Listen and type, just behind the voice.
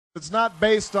It's not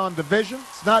based on division,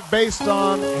 it's not based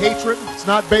on hatred, it's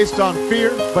not based on fear,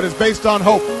 but it's based on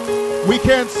hope. We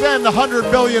can't send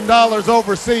 $100 billion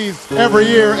overseas every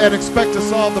year and expect to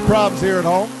solve the problems here at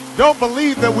home. Don't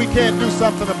believe that we can't do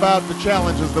something about the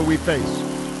challenges that we face.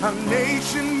 Our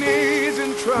nation is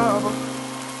in trouble,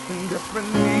 in desperate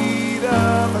need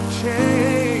of a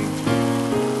change.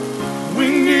 We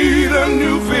need a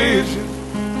new vision,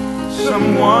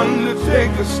 someone to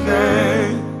take a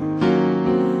stand.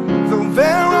 Though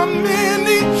there are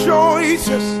many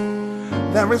choices,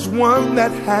 there is one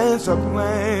that has a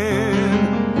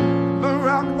plan.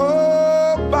 Barack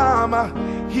Obama,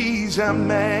 he's a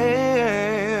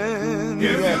man.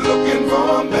 If you're looking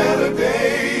for a better day,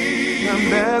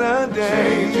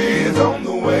 change is on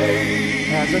the way.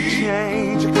 Has a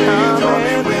change coming.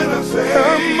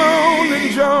 Come on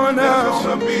and join us. It's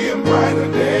gonna be a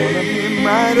brighter day. If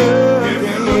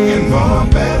you're looking for a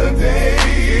better day,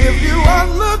 if you are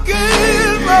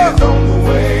looking for, it's on the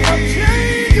way. A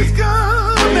change is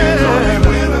coming.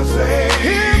 When I say,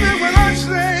 hear me when I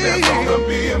say, there's gonna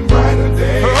be a brighter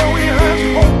day. Oh, we have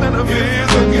hope and a vision. If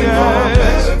you're looking for a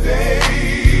better day,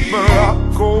 Barack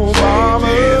Obama,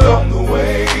 change is on the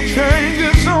way. Change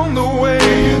is on the way.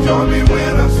 You join me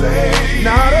when I say,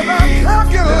 not about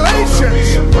calculations. There's gonna be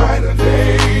a brighter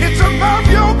day. It's about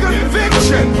your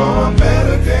conviction. For a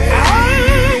better day.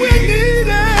 We need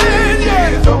it.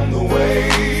 Change on the way.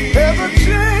 There's a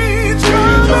change You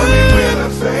join me coming. when I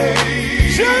say,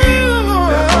 Change. there's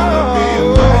gonna be a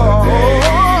brighter day.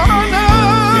 If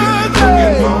you're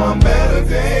looking for a better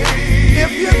day,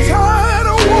 If you're tired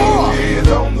of war change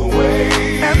on the way.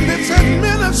 and its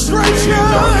administration,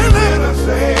 Join me when I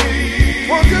say,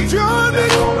 won't you join me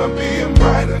there's gonna be a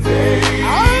brighter day.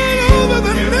 all over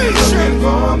the If you're nation? looking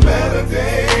for a better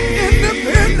day,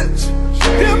 Independents,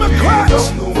 change Democrats, is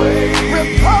on the way.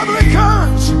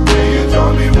 Republicans, You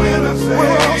join me when I say,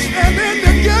 we're all standing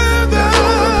together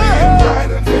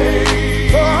brighter day.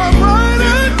 for a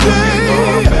brighter For a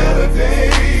day. better day.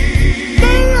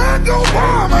 Barack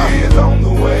Obama, Is on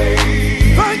the way.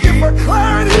 thank you for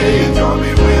clarity. You join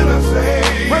me when I say,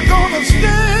 We're gonna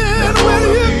stand with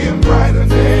you. be a brighter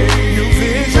day. New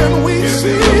vision we If see.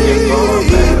 you're looking for a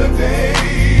better day,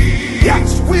 Yes,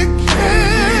 we is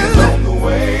can. on the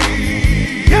way.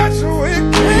 Yes, we You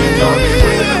join me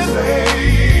when I can. say,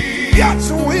 Yes,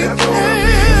 we there's can.